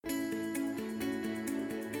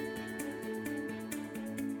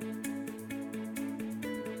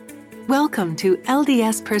Welcome to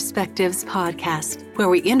LDS Perspectives Podcast, where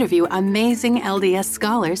we interview amazing LDS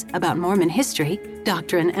scholars about Mormon history,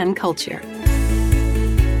 doctrine, and culture.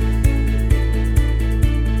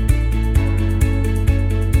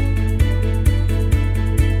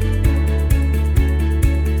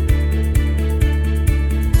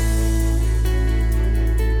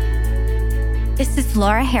 This is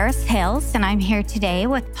Laura Harris Hales, and I'm here today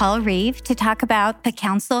with Paul Reeve to talk about the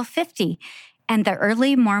Council of 50 and the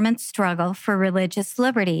early Mormon struggle for religious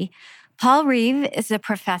liberty. Paul Reeve is a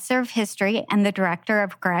professor of history and the director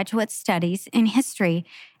of graduate studies in history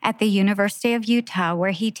at the University of Utah,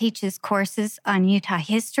 where he teaches courses on Utah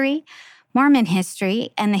history, Mormon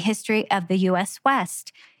history, and the history of the U.S.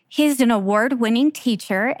 West. He is an award-winning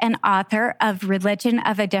teacher and author of Religion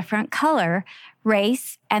of a Different Color,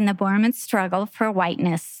 Race, and the Mormon Struggle for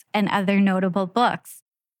Whiteness, and other notable books.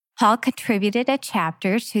 Paul contributed a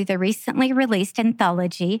chapter to the recently released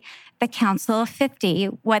anthology, The Council of 50,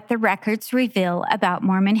 What the Records Reveal About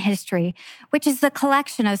Mormon History, which is a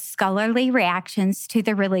collection of scholarly reactions to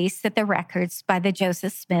the release of the records by the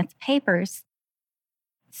Joseph Smith Papers.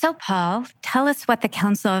 So, Paul, tell us what the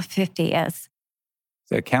Council of 50 is.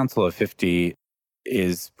 The Council of 50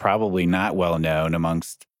 is probably not well known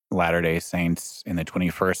amongst Latter-day Saints in the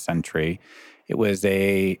 21st century. It was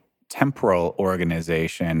a temporal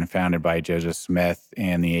organization founded by Joseph Smith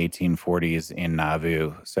in the 1840s in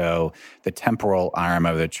Nauvoo. So the temporal arm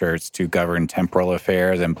of the church to govern temporal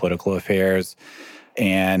affairs and political affairs,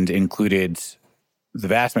 and included the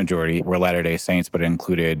vast majority were Latter-day Saints, but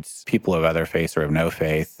included people of other faiths or of no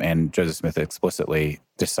faith. And Joseph Smith explicitly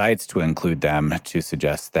decides to include them to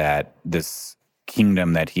suggest that this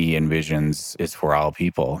kingdom that he envisions is for all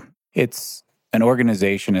people. It's an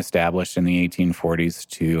organization established in the 1840s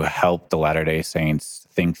to help the Latter-day Saints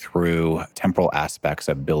think through temporal aspects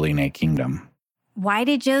of building a kingdom. Why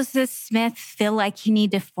did Joseph Smith feel like he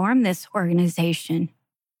needed to form this organization?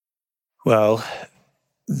 Well,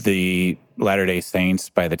 the Latter-day Saints,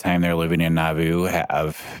 by the time they're living in Nauvoo,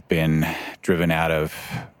 have been driven out of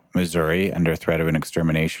Missouri under threat of an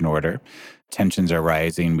extermination order. Tensions are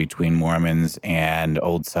rising between Mormons and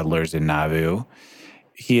old settlers in Nauvoo.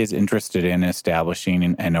 He is interested in establishing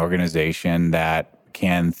an organization that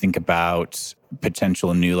can think about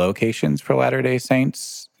potential new locations for Latter-day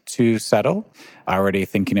Saints to settle, already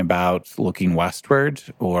thinking about looking westward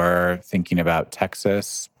or thinking about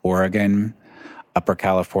Texas, Oregon, Upper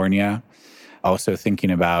California, also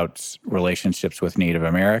thinking about relationships with Native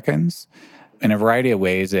Americans. In a variety of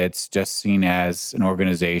ways, it's just seen as an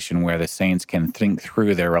organization where the Saints can think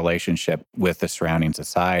through their relationship with the surrounding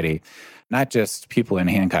society. Not just people in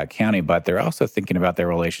Hancock County, but they're also thinking about their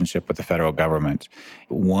relationship with the federal government.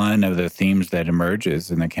 One of the themes that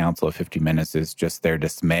emerges in the Council of 50 Minutes is just their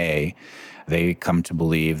dismay. They come to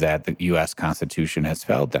believe that the U.S. Constitution has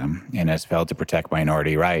failed them and has failed to protect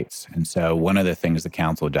minority rights. And so one of the things the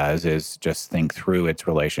Council does is just think through its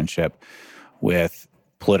relationship with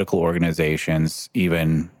political organizations,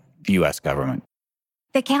 even the U.S. government.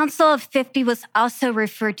 The Council of 50 was also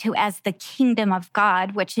referred to as the Kingdom of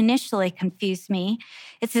God, which initially confused me.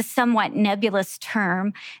 It's a somewhat nebulous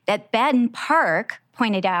term that Ben Park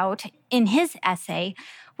pointed out in his essay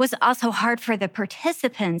was also hard for the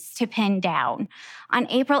participants to pin down. On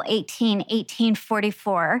April 18,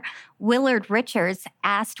 1844, Willard Richards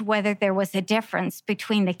asked whether there was a difference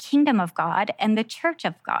between the Kingdom of God and the Church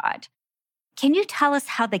of God. Can you tell us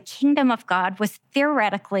how the Kingdom of God was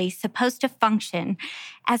theoretically supposed to function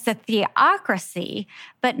as a theocracy,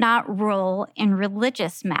 but not rule in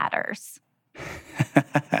religious matters?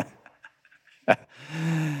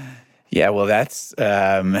 Yeah, well, that's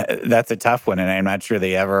a tough one, and I'm not sure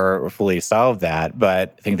they ever fully solved that.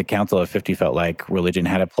 But I think the Council of 50 felt like religion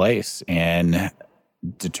had a place in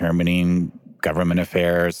determining government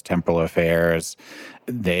affairs, temporal affairs.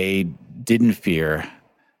 They didn't fear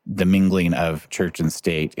the mingling of church and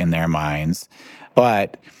state in their minds.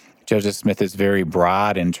 But Joseph Smith is very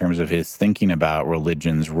broad in terms of his thinking about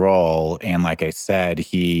religion's role. And like I said,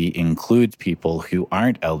 he includes people who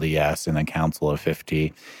aren't LDS in the Council of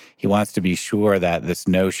 50. He wants to be sure that this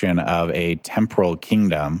notion of a temporal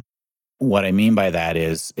kingdom, what I mean by that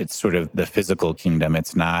is it's sort of the physical kingdom.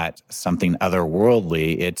 It's not something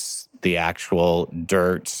otherworldly. It's the actual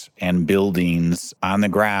dirt and buildings on the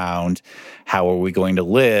ground. How are we going to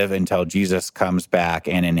live until Jesus comes back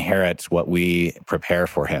and inherits what we prepare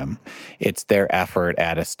for him? It's their effort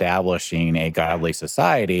at establishing a godly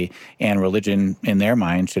society, and religion in their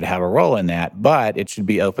mind should have a role in that, but it should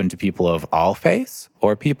be open to people of all faiths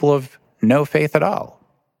or people of no faith at all.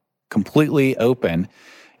 Completely open.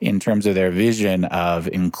 in terms of their vision of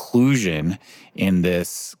inclusion in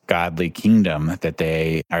this godly kingdom that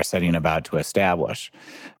they are setting about to establish,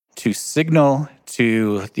 to signal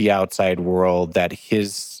to the outside world that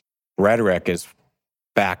his rhetoric is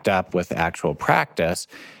backed up with actual practice.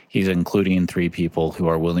 He's including 3 people who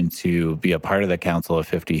are willing to be a part of the Council of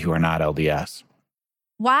 50 who are not LDS.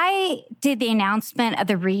 Why did the announcement of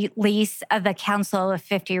the release of the Council of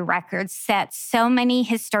 50 records set so many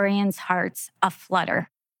historians' hearts aflutter?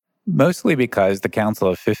 Mostly because the Council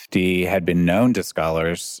of 50 had been known to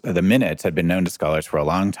scholars, the minutes had been known to scholars for a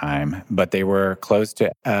long time, but they were closed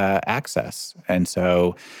to access. And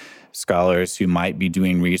so scholars who might be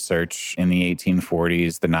doing research in the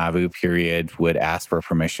 1840s, the Nauvoo period, would ask for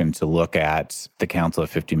permission to look at the Council of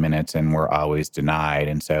 50 minutes and were always denied.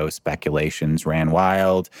 And so speculations ran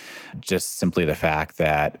wild. Just simply the fact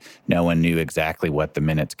that no one knew exactly what the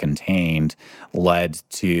minutes contained led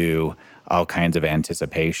to all kinds of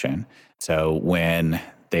anticipation. So when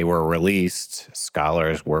they were released,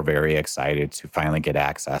 scholars were very excited to finally get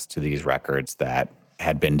access to these records that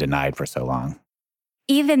had been denied for so long.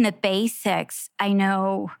 Even the basics, I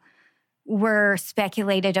know, were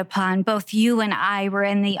speculated upon. Both you and I were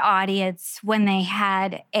in the audience when they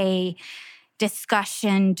had a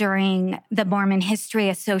discussion during the Mormon History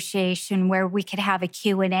Association where we could have a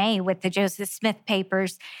Q&A with the Joseph Smith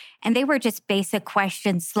papers. And they were just basic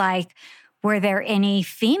questions like, were there any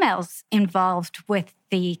females involved with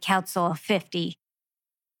the Council of 50?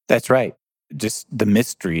 That's right. Just the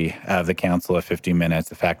mystery of the Council of 50 minutes,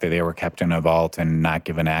 the fact that they were kept in a vault and not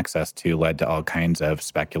given access to, led to all kinds of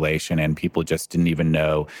speculation, and people just didn't even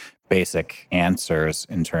know basic answers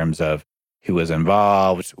in terms of who was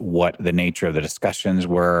involved, what the nature of the discussions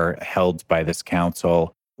were held by this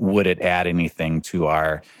council. Would it add anything to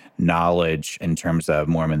our knowledge in terms of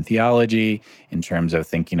Mormon theology, in terms of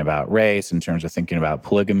thinking about race, in terms of thinking about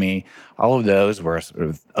polygamy? All of those were sort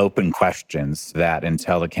of open questions that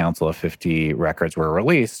until the Council of 50 records were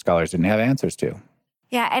released, scholars didn't have answers to.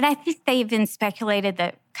 Yeah, and I think they even speculated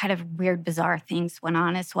that kind of weird, bizarre things went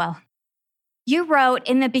on as well. You wrote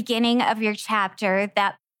in the beginning of your chapter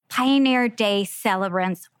that Pioneer Day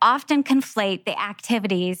celebrants often conflate the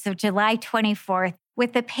activities of July 24th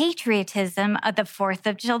with the patriotism of the 4th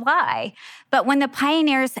of July. But when the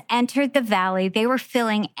pioneers entered the valley, they were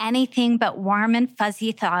feeling anything but warm and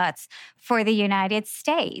fuzzy thoughts for the United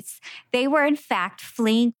States. They were, in fact,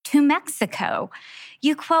 fleeing to Mexico.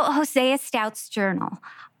 You quote Hosea Stout's journal.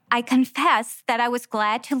 I confess that I was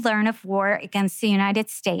glad to learn of war against the United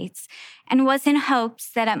States and was in hopes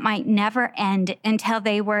that it might never end until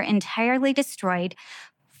they were entirely destroyed,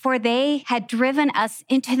 for they had driven us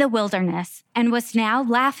into the wilderness and was now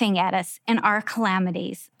laughing at us in our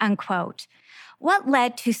calamities, unquote. What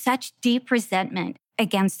led to such deep resentment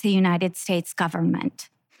against the United States government?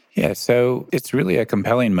 Yeah, so it's really a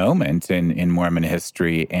compelling moment in Mormon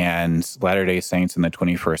history, and Latter-day Saints in the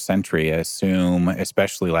 21st century assume,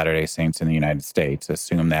 especially Latter-day Saints in the United States,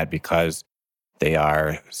 assume that because they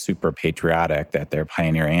are super patriotic, that their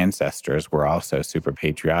pioneer ancestors were also super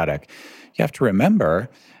patriotic. You have to remember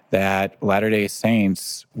that Latter-day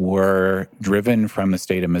Saints were driven from the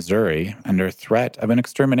state of Missouri under threat of an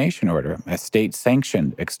extermination order, a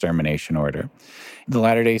state-sanctioned extermination order. The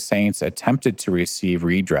Latter-day Saints attempted to receive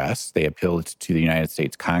redress. They appealed to the United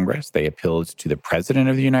States Congress. They appealed to the President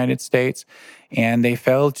of the United States, and they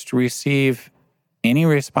failed to receive any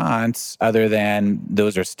response other than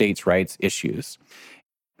those are states' rights issues.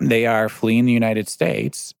 They are fleeing the United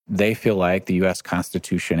States. They feel like the U.S.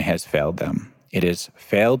 Constitution has failed them. It has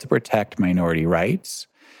failed to protect minority rights.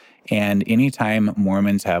 And anytime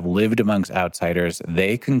Mormons have lived amongst outsiders,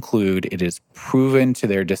 they conclude it is proven to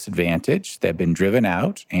their disadvantage. They've been driven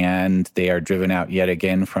out, and they are driven out yet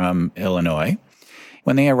again from Illinois.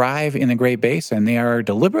 When they arrive in the Great Basin, they are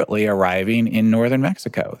deliberately arriving in northern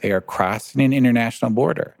Mexico. They are crossing an international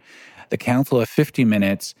border. The Council of 50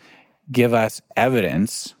 Minutes give us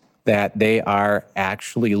evidence that they are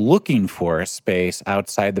actually looking for a space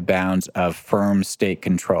outside the bounds of firm state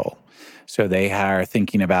control. So they are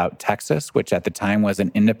thinking about Texas, which at the time was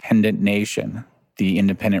an independent nation, the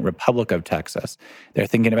Independent Republic of Texas. They're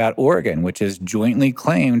thinking about Oregon, which is jointly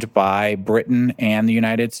claimed by Britain and the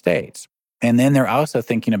United States. And then they're also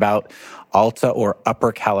thinking about Alta or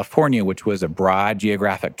Upper California, which was a broad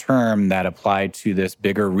geographic term that applied to this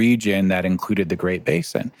bigger region that included the Great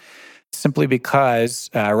Basin. Simply because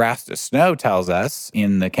Erastus Snow tells us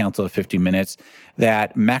in the Council of 50 Minutes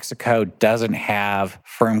that Mexico doesn't have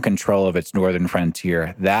firm control of its northern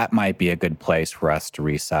frontier. That might be a good place for us to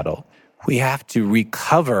resettle. We have to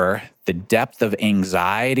recover the depth of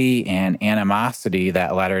anxiety and animosity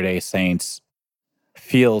that Latter-day Saints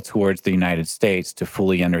feel towards the United States to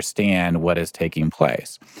fully understand what is taking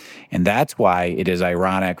place. And that's why it is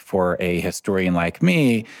ironic for a historian like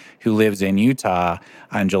me who lives in Utah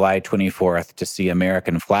on July 24th to see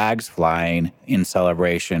American flags flying in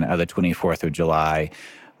celebration of the 24th of July,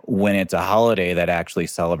 when it's a holiday that actually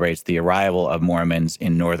celebrates the arrival of Mormons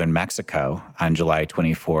in northern Mexico on July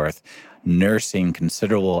 24th, nursing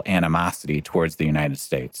considerable animosity towards the United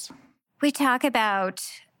States. We talk about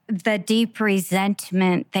the deep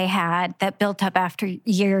resentment they had that built up after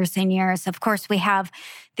years and years. Of course, we have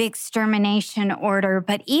the extermination order,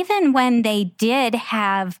 but even when they did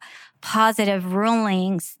have positive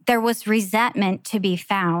rulings, there was resentment to be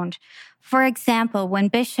found. For example, when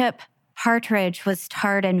Bishop Partridge was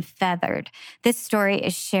tarred and feathered, this story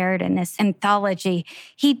is shared in this anthology.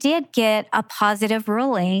 He did get a positive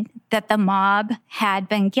ruling that the mob had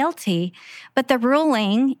been guilty, but the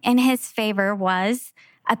ruling in his favor was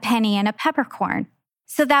a penny and a peppercorn.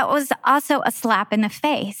 So that was also a slap in the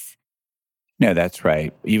face. No, that's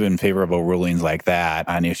right. Even favorable rulings like that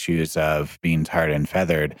on issues of being tarred and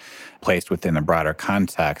feathered, placed within the broader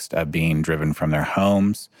context of being driven from their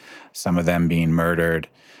homes, some of them being murdered.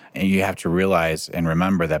 And you have to realize and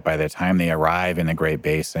remember that by the time they arrive in the Great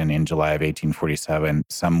Basin in July of 1847,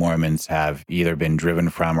 some Mormons have either been driven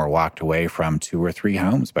from or walked away from 2 or 3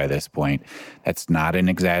 homes by this point. That's not an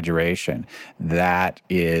exaggeration. That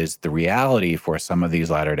is the reality for some of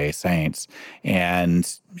these Latter-day Saints.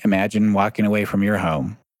 And imagine walking away from your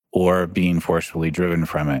home or being forcefully driven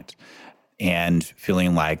from it and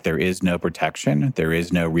feeling like there is no protection, there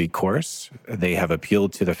is no recourse. They have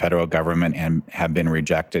appealed to the federal government and have been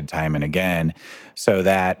rejected time and again, so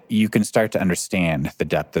that you can start to understand the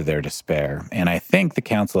depth of their despair. And I think the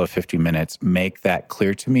Council of 50 Minutes make that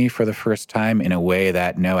clear to me for the first time in a way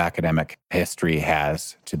that no academic history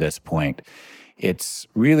has to this point. It's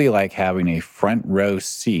really like having a front row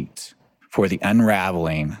seat for the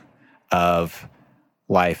unraveling of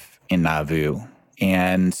life in Nauvoo.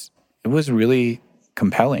 And it was really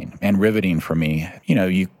compelling and riveting for me. You know,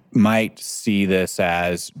 you might see this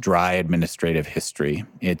as dry administrative history.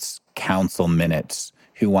 It's council minutes.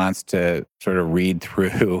 Who wants to sort of read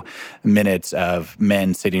through minutes of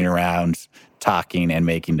men sitting around talking and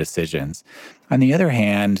making decisions? On the other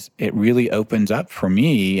hand, it really opens up for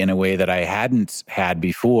me in a way that I hadn't had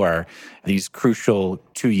before, these crucial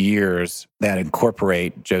 2 years that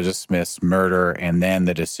incorporate Joseph Smith's murder and then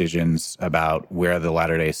the decisions about where the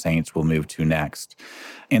Latter-day Saints will move to next.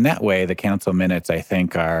 In that way, the council minutes, I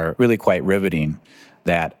think, are really quite riveting.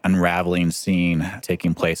 That unraveling scene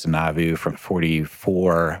taking place in Nauvoo from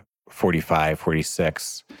 44, 45,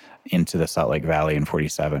 46 into the Salt Lake Valley in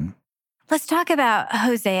 47. Let's talk about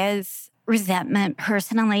Hosea's resentment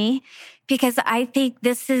personally, because I think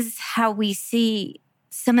this is how we see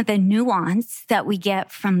some of the nuance that we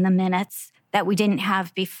get from the minutes that we didn't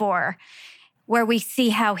have before, where we see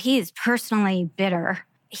how he is personally bitter.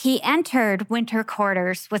 He entered winter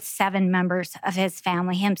quarters with 7 members of his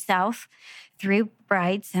family, himself, 3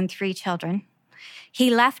 brides and 3 children. He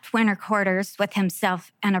left winter quarters with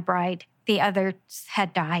himself and a bride. The others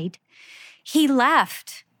had died. He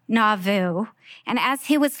left Nauvoo, and as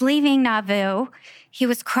he was leaving Nauvoo, he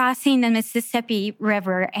was crossing the Mississippi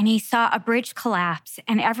River, and he saw a bridge collapse,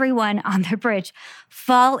 and everyone on the bridge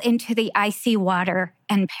fall into the icy water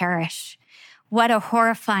and perish. What a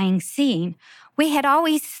horrifying scene. We had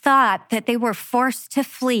always thought that they were forced to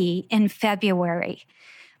flee in February.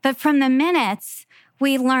 But from the minutes,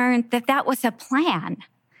 we learned that that was a plan,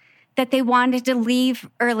 that they wanted to leave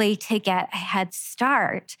early to get a head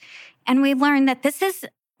start. And we learned that this is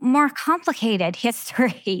more complicated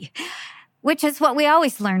history, which is what we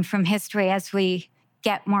always learn from history as we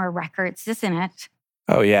get more records, isn't it?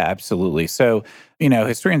 Oh, yeah, absolutely. So,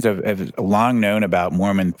 historians have long known about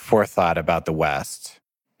Mormon forethought about the West.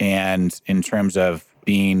 And in terms of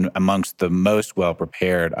being amongst the most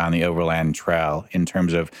well-prepared on the Overland Trail in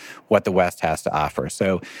terms of what the West has to offer.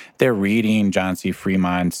 So they're reading John C.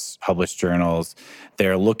 Fremont's published journals.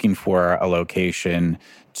 They're looking for a location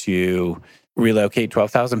to relocate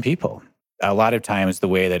 12,000 people. A lot of times the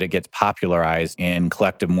way that it gets popularized in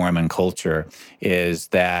collective Mormon culture is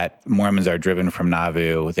that Mormons are driven from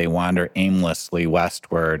Nauvoo. They wander aimlessly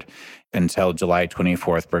westward until July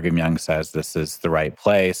 24th, Brigham Young says this is the right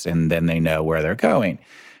place, and then they know where they're going.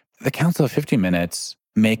 The Council of 50 Minutes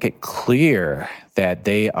make it clear that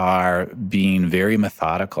they are being very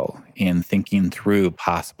methodical in thinking through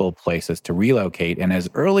possible places to relocate. And as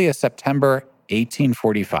early as September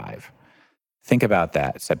 1845, think about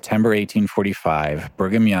that. September 1845,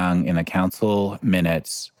 Brigham Young in the Council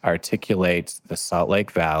Minutes articulates the Salt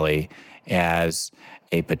Lake Valley as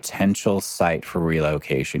a potential site for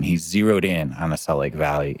relocation. He's zeroed in on the Salt Lake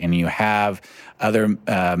Valley. And you have other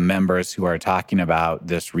members who are talking about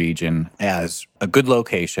this region as a good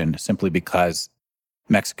location simply because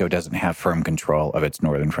Mexico doesn't have firm control of its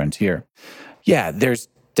northern frontier. Yeah, there's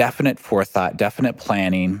definite forethought, definite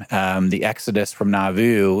planning. The exodus from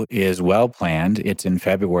Nauvoo is well planned. It's in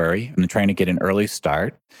February. I'm trying to get an early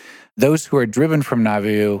start. Those who are driven from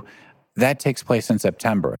Nauvoo, that takes place in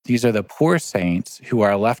September. These are the poor saints who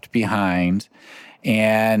are left behind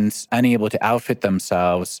and unable to outfit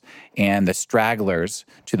themselves, and the stragglers,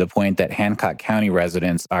 to the point that Hancock County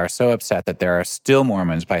residents are so upset that there are still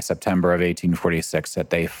Mormons by September of 1846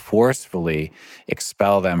 that they forcefully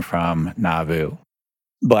expel them from Nauvoo.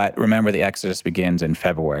 But remember, the exodus begins in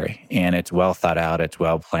February, and it's well thought out, it's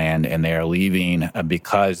well planned, and they are leaving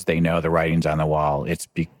because they know the writing's on the wall. It's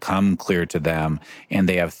become clear to them, and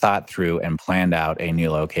they have thought through and planned out a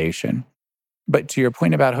new location. But to your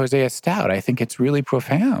point about Hosea Stout, I think it's really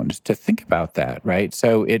profound to think about that, right?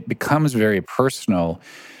 So it becomes very personal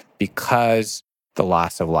because the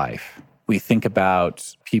loss of life. We think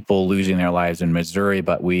about people losing their lives in Missouri,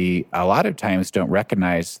 but we a lot of times don't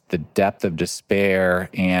recognize the depth of despair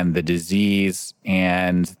and the disease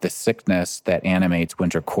and the sickness that animates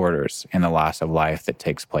winter quarters and the loss of life that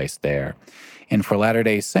takes place there. And for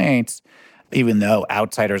Latter-day Saints, even though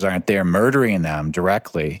outsiders aren't there murdering them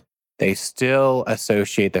directly, they still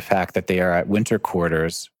associate the fact that they are at winter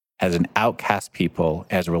quarters as an outcast people,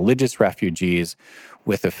 as religious refugees,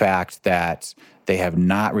 with the fact that they have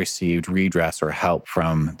not received redress or help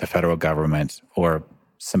from the federal government or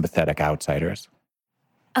sympathetic outsiders.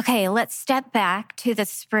 Okay, let's step back to the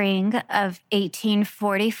spring of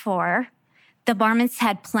 1844. The Mormons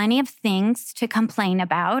had plenty of things to complain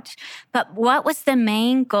about, but what was the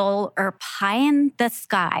main goal or pie in the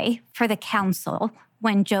sky for the council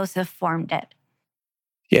when Joseph formed it?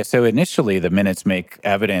 Yeah, so initially the minutes make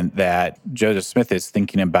evident that Joseph Smith is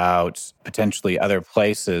thinking about potentially other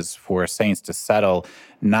places for saints to settle,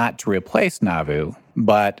 not to replace Nauvoo,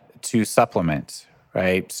 but to supplement,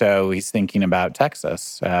 right? So he's thinking about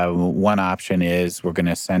Texas. One option is we're going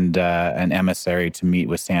to send an emissary to meet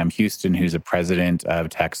with Sam Houston, who's the president of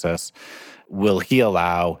Texas. Will he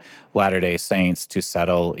allow Latter-day Saints to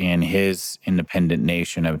settle in his independent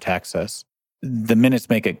nation of Texas? The minutes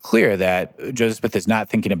make it clear that Joseph Smith is not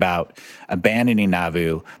thinking about abandoning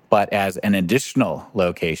Nauvoo, but as an additional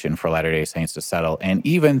location for Latter-day Saints to settle, and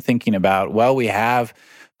even thinking about, well, we have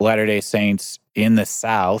Latter-day Saints in the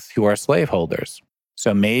South who are slaveholders.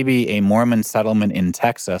 So maybe a Mormon settlement in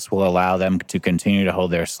Texas will allow them to continue to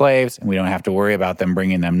hold their slaves, and we don't have to worry about them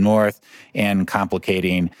bringing them north and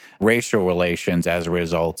complicating racial relations as a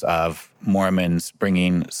result of Mormons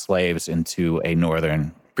bringing slaves into a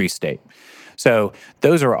northern free state. So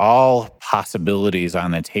those are all possibilities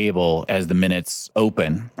on the table as the minutes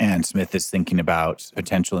open, and Smith is thinking about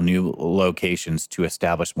potential new locations to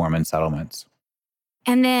establish Mormon settlements.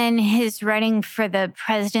 And then his running for the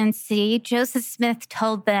presidency, Joseph Smith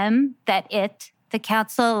told them that the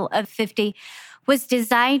Council of 50, was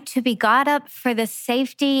designed to be got up for the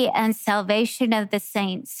safety and salvation of the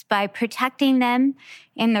saints by protecting them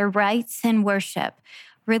in their rights and worship.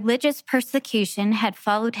 Religious persecution had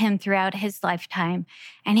followed him throughout his lifetime,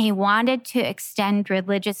 and he wanted to extend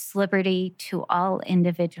religious liberty to all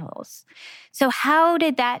individuals. So how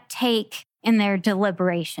did that take in their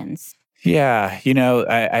deliberations? Yeah,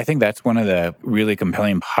 I think that's one of the really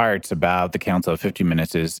compelling parts about the Council of 50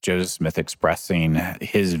 Minutes is Joseph Smith expressing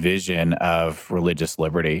his vision of religious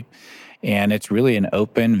liberty. And it's really an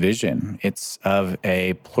open vision. It's of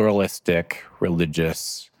a pluralistic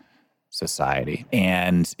religious society.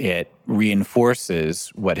 And it reinforces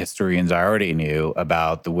what historians already knew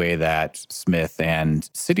about the way that Smith and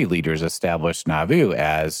city leaders established Nauvoo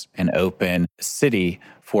as an open city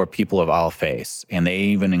for people of all faiths. And they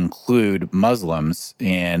even include Muslims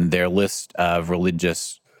in their list of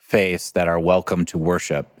religious faiths that are welcome to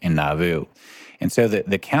worship in Nauvoo. And so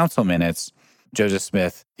the council minutes, Joseph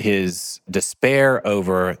Smith, his despair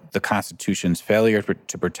over the Constitution's failure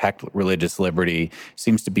to protect religious liberty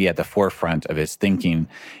seems to be at the forefront of his thinking.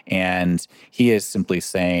 And he is simply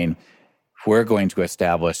saying, we're going to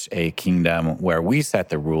establish a kingdom where we set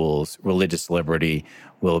the rules. Religious liberty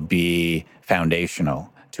will be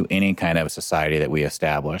foundational to any kind of society that we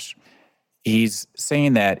establish. He's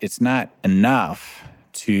saying that it's not enough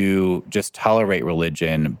to just tolerate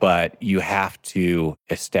religion, but you have to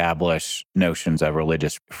establish notions of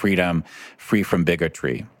religious freedom, free from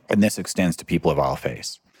bigotry. And this extends to people of all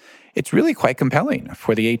faiths. It's really quite compelling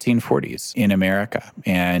for the 1840s in America.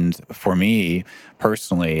 And for me,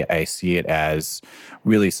 personally, I see it as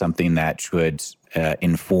really something that should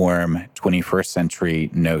inform 21st century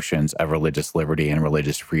notions of religious liberty and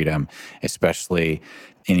religious freedom, especially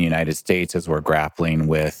in the United States as we're grappling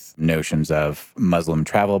with notions of Muslim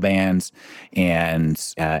travel bans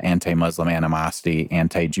and anti-Muslim animosity,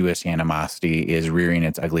 anti-Jewish animosity is rearing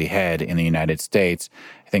its ugly head in the United States.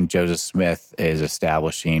 I think Joseph Smith is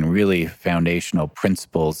establishing really foundational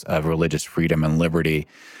principles of religious freedom and liberty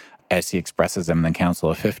as he expresses them in the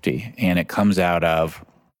Council of 50. And it comes out of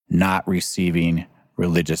not receiving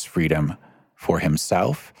religious freedom for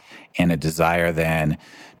himself and a desire then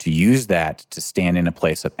to use that to stand in a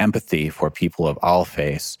place of empathy for people of all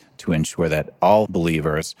faiths to ensure that all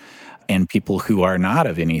believers and people who are not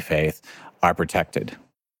of any faith are protected.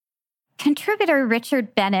 Contributor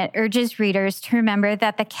Richard Bennett urges readers to remember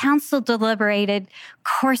that the council deliberated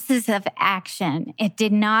courses of action. It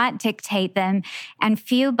did not dictate them, and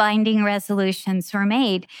few binding resolutions were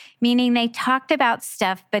made, meaning they talked about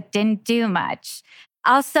stuff but didn't do much.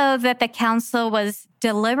 Also, that the council was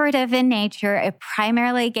deliberative in nature. It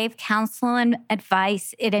primarily gave counsel and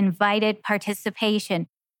advice. It invited participation.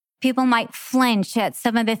 People might flinch at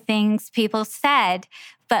some of the things people said,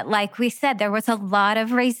 but like we said, there was a lot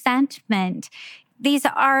of resentment. These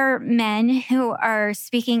are men who are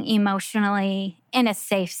speaking emotionally in a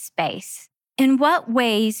safe space. In what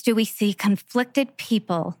ways do we see conflicted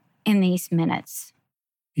people in these minutes?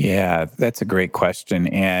 Yeah, that's a great question.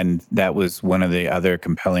 And that was one of the other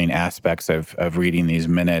compelling aspects of reading these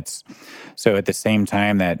minutes. So at the same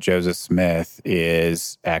time that Joseph Smith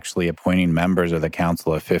is actually appointing members of the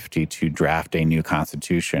Council of 50 to draft a new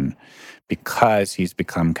constitution, because he's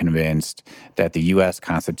become convinced that the U.S.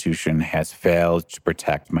 Constitution has failed to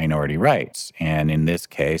protect minority rights, and in this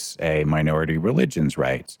case, a minority religion's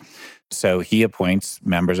rights. So he appoints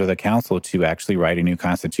members of the council to actually write a new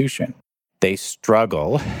constitution. They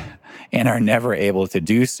struggle and are never able to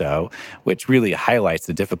do so, which really highlights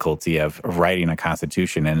the difficulty of writing a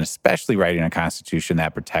constitution, and especially writing a constitution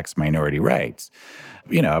that protects minority rights.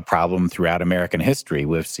 You know, a problem throughout American history.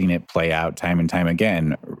 We've seen it play out time and time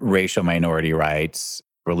again. Racial minority rights,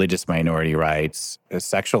 religious minority rights,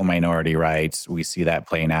 sexual minority rights. We see that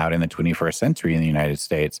playing out in the 21st century in the United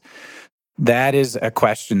States. That is a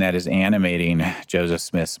question that is animating Joseph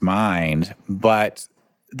Smith's mind, but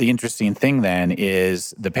the interesting thing then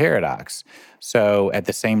is the paradox. So at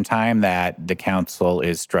the same time that the council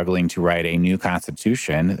is struggling to write a new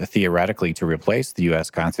constitution, theoretically to replace the U.S.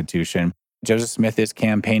 Constitution, Joseph Smith is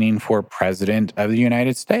campaigning for president of the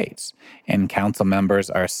United States, and council members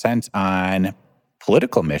are sent on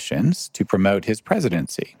political missions to promote his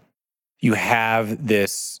presidency. You have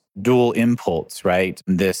this dual impulse, right?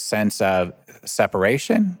 This sense of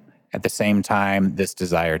separation, at the same time, this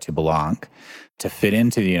desire to belong, to fit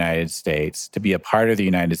into the United States, to be a part of the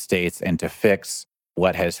United States, and to fix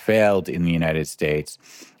what has failed in the United States,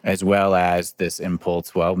 as well as this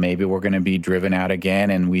impulse, well, maybe we're going to be driven out again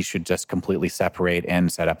and we should just completely separate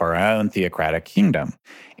and set up our own theocratic kingdom.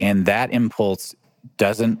 And that impulse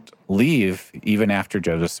doesn't leave even after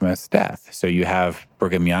Joseph Smith's death. So you have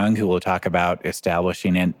Brigham Young, who will talk about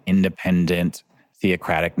establishing an independent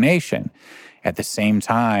theocratic nation, at the same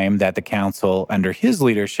time that the council, under his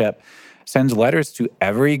leadership, sends letters to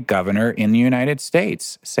every governor in the United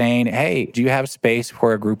States saying, hey, do you have space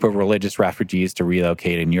for a group of religious refugees to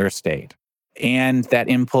relocate in your state? And that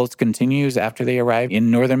impulse continues after they arrive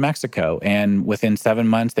in northern Mexico. And within 7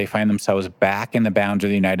 months, they find themselves back in the bounds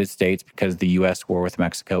of the United States because the U.S. war with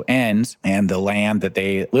Mexico ends and the land that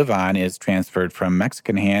they live on is transferred from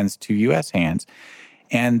Mexican hands to U.S. hands.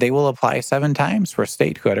 And they will apply 7 times for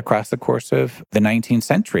statehood across the course of the 19th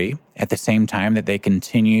century, at the same time that they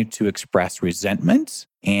continue to express resentment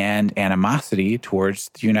and animosity towards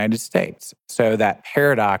the United States. So that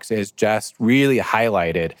paradox is just really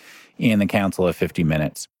highlighted in the Council of 50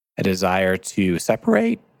 Minutes, a desire to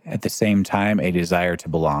separate, at the same time, a desire to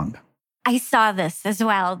belong. I saw this as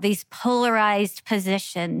well, these polarized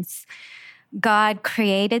positions. God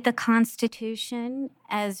created the Constitution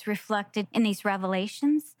as reflected in these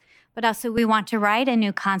revelations, but also we want to write a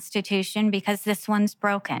new Constitution because this one's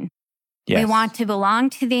broken. Yes. We want to belong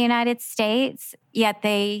to the United States, yet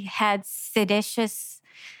they had seditious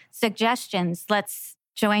suggestions. Let's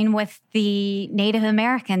join with the Native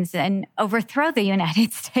Americans and overthrow the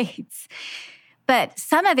United States. But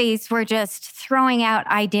some of these were just throwing out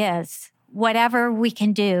ideas, whatever we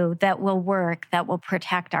can do that will work, that will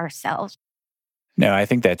protect ourselves. No, I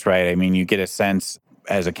think that's right. I mean, you get a sense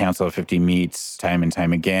as a Council of 50 meets time and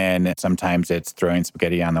time again. Sometimes it's throwing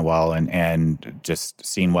spaghetti on the wall and just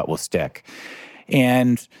seeing what will stick.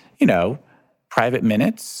 And, you know, private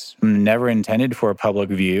minutes, never intended for a public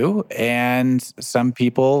view. And some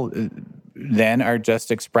people then are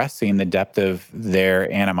just expressing the depth of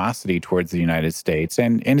their animosity towards the United States.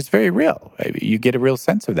 And it's very real. You get a real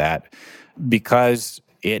sense of that because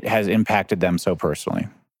it has impacted them so personally.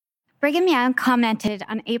 Brigham Young commented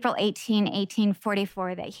on April 18,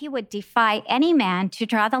 1844, that he would defy any man to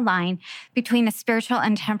draw the line between the spiritual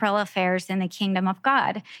and temporal affairs in the kingdom of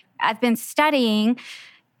God. I've been studying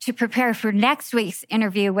to prepare for next week's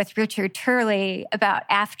interview with Richard Turley about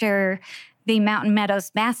after the Mountain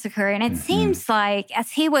Meadows Massacre. And it seems like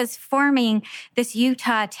as he was forming this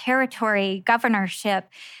Utah Territory governorship,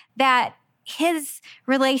 that his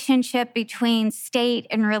relationship between state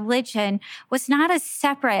and religion was not as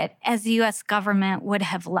separate as the U.S. government would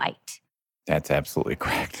have liked. That's absolutely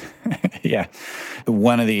correct. Yeah.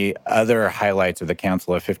 One of the other highlights of the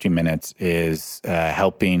Council of 50 Minutes is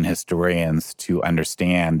helping historians to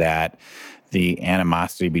understand that the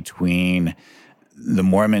animosity between the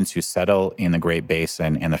Mormons who settle in the Great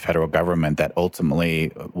Basin and the federal government that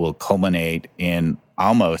ultimately will culminate in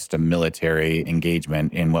almost a military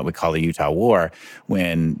engagement in what we call the Utah War,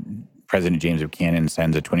 when President James Buchanan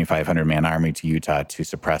sends a 2,500-man army to Utah to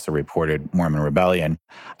suppress a reported Mormon rebellion.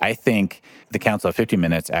 I think the Council of 50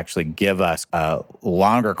 Minutes actually give us a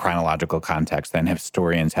longer chronological context than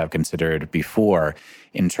historians have considered before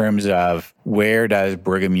in terms of where does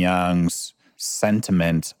Brigham Young's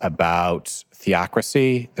sentiment about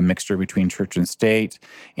theocracy, the mixture between church and state,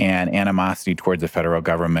 and animosity towards the federal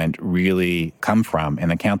government really come from.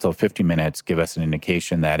 And the Council of 50 Minutes give us an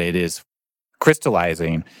indication that it is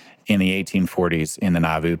crystallizing in the 1840s in the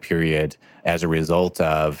Nauvoo period as a result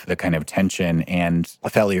of the kind of tension and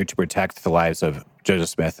a failure to protect the lives of Joseph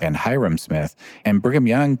Smith and Hyrum Smith. And Brigham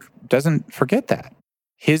Young doesn't forget that.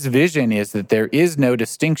 His vision is that there is no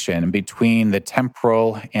distinction between the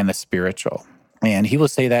temporal and the spiritual. And he will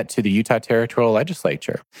say that to the Utah Territorial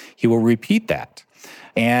Legislature. He will repeat that.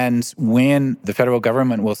 And when the federal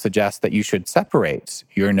government will suggest that you should separate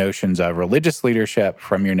your notions of religious leadership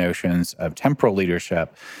from your notions of temporal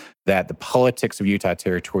leadership, that the politics of Utah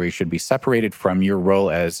Territory should be separated from your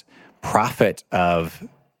role as prophet of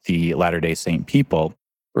the Latter-day Saint people,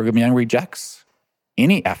 Brigham Young rejects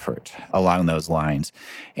any effort along those lines.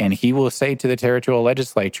 And he will say to the territorial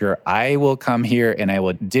legislature, I will come here and I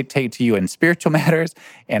will dictate to you in spiritual matters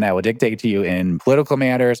and I will dictate to you in political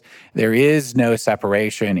matters. There is no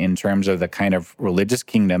separation in terms of the kind of religious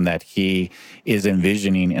kingdom that he is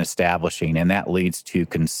envisioning and establishing. And that leads to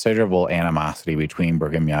considerable animosity between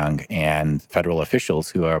Brigham Young and federal officials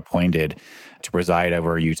who are appointed to preside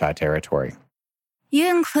over Utah Territory. You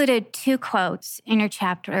included two quotes in your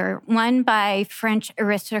chapter, one by French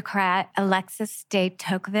aristocrat Alexis de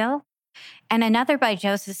Tocqueville and another by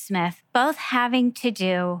Joseph Smith, both having to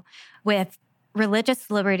do with religious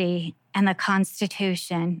liberty and the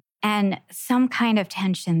Constitution and some kind of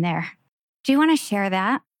tension there. Do you want to share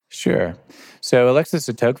that? Sure. So Alexis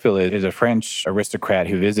de Tocqueville is a French aristocrat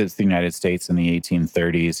who visits the United States in the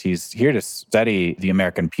 1830s. He's here to study the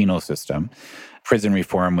American penal system. Prison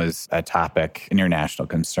reform was a topic, international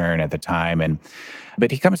concern at the time. But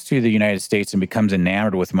he comes to the United States and becomes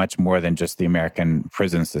enamored with much more than just the American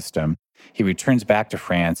prison system. He returns back to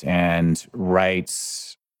France and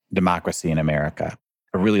writes Democracy in America,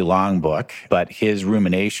 a really long book, but his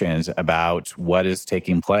ruminations about what is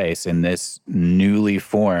taking place in this newly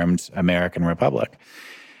formed American Republic.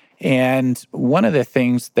 And one of the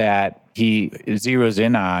things that he zeroes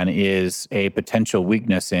in on is a potential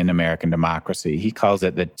weakness in American democracy. He calls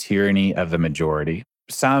it the tyranny of the majority.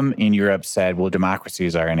 Some in Europe said, well,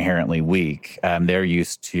 democracies are inherently weak. They're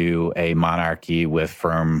used to a monarchy with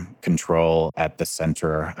firm control at the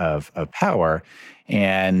center of power.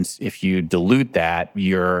 And if you dilute that,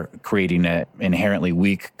 you're creating an inherently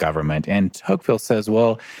weak government. And Tocqueville says,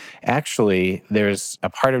 well, actually, there's a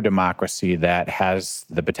part of democracy that has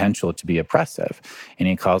the potential to be oppressive. And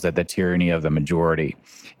he calls it the tyranny of the majority.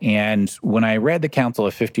 And when I read the Council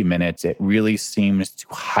of 50 Minutes, it really seems to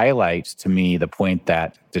highlight to me the point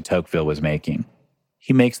that de Tocqueville was making.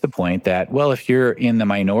 He makes the point that, well, if you're in the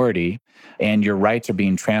minority and your rights are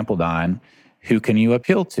being trampled on, who can you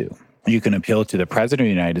appeal to? You can appeal to the president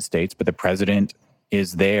of the United States, but the president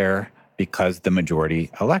is there because the majority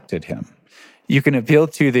elected him. You can appeal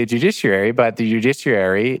to the judiciary, but the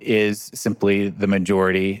judiciary is simply the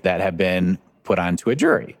majority that have been put onto a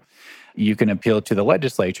jury. You can appeal to the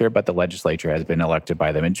legislature, but the legislature has been elected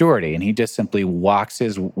by the majority. And he just simply walks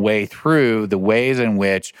his way through the ways in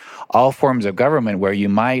which all forms of government where you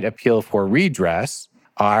might appeal for redress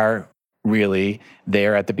are really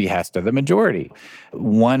there at the behest of the majority.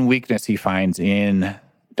 One weakness he finds in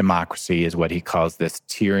democracy is what he calls this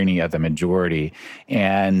tyranny of the majority.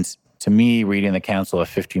 And to me, reading the Council of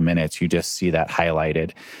 50 Minutes, you just see that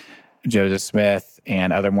highlighted. Joseph Smith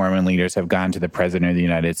and other Mormon leaders have gone to the President of the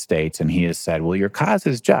United States, and he has said, well, your cause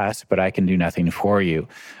is just, but I can do nothing for you.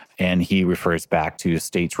 And he refers back to a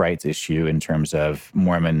states' rights issue in terms of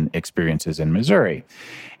Mormon experiences in Missouri.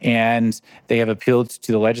 And they have appealed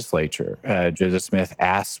to the legislature. Joseph Smith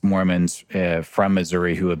asked Mormons from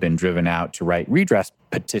Missouri who have been driven out to write redress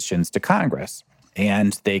petitions to Congress.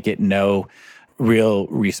 And they get no real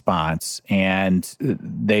response. And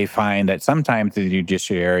they find that sometimes the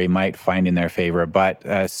judiciary might find in their favor, but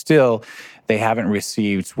still they haven't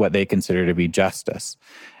received what they consider to be justice.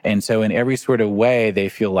 And so in every sort of way, they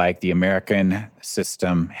feel like the American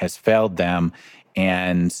system has failed them,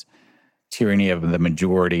 and tyranny of the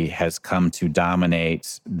majority has come to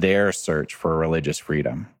dominate their search for religious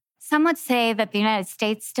freedom. Some would say that the United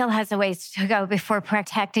States still has a ways to go before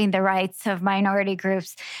protecting the rights of minority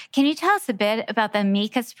groups. Can you tell us a bit about the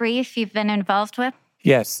amicus brief you've been involved with?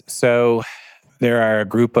 Yes. So there are a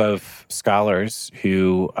group of scholars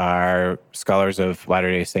who are scholars of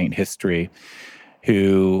Latter-day Saint history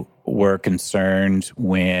who were concerned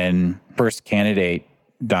when first candidate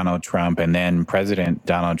Donald Trump and then President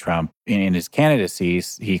Donald Trump, in his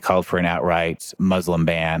candidacies, he called for an outright Muslim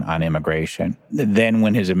ban on immigration. Then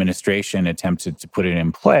when his administration attempted to put it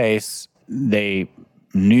in place, they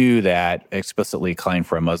knew that explicitly calling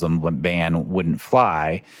for a Muslim ban wouldn't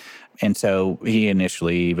fly. And so he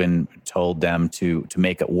initially even told them to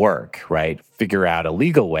make it work, right? Figure out a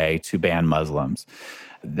legal way to ban Muslims.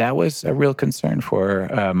 That was a real concern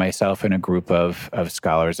for myself and a group of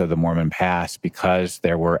scholars of the Mormon past, because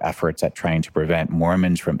there were efforts at trying to prevent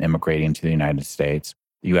Mormons from immigrating to the United States.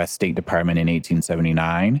 The U.S. State Department in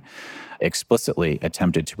 1879 explicitly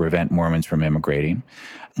attempted to prevent Mormons from immigrating.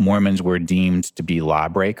 Mormons were deemed to be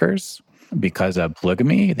lawbreakers because of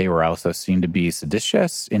polygamy. They were also seen to be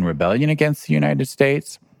seditious in rebellion against the United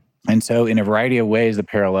States. And so in a variety of ways, the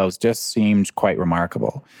parallels just seemed quite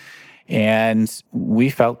remarkable. And we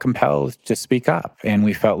felt compelled to speak up, and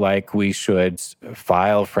we felt like we should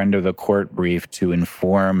file friend of the court brief to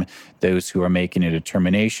inform those who are making a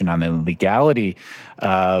determination on the legality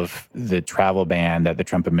of the travel ban that the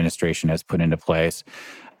Trump administration has put into place,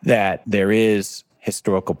 that there is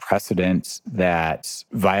historical precedent that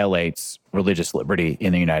violates religious liberty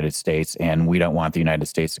in the United States, and we don't want the United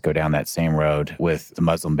States to go down that same road with the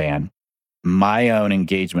Muslim ban. My own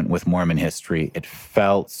engagement with Mormon history, it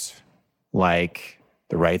felt like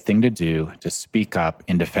the right thing to do to speak up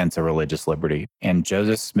in defense of religious liberty. And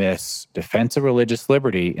Joseph Smith's defense of religious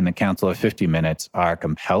liberty in the Council of 50 Minutes are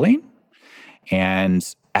compelling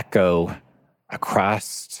and echo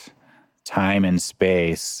across time and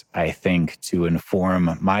space, I think, to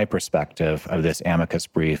inform my perspective of this amicus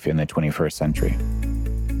brief in the 21st century.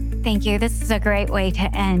 Thank you. This is a great way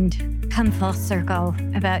to end, come full circle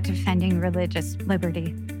about defending religious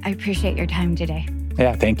liberty. I appreciate your time today.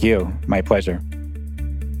 Yeah, thank you. My pleasure.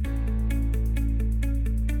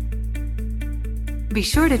 Be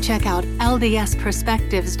sure to check out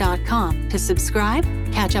ldsperspectives.com to subscribe,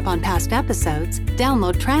 catch up on past episodes,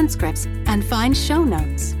 download transcripts, and find show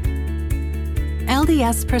notes.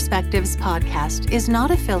 LDS Perspectives podcast is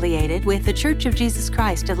not affiliated with The Church of Jesus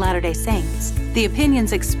Christ of Latter-day Saints. The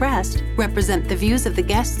opinions expressed represent the views of the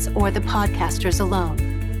guests or the podcasters alone.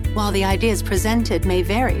 While the ideas presented may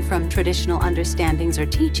vary from traditional understandings or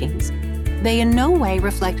teachings, they in no way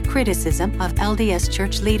reflect criticism of LDS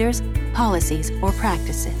church leaders, policies, or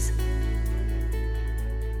practices.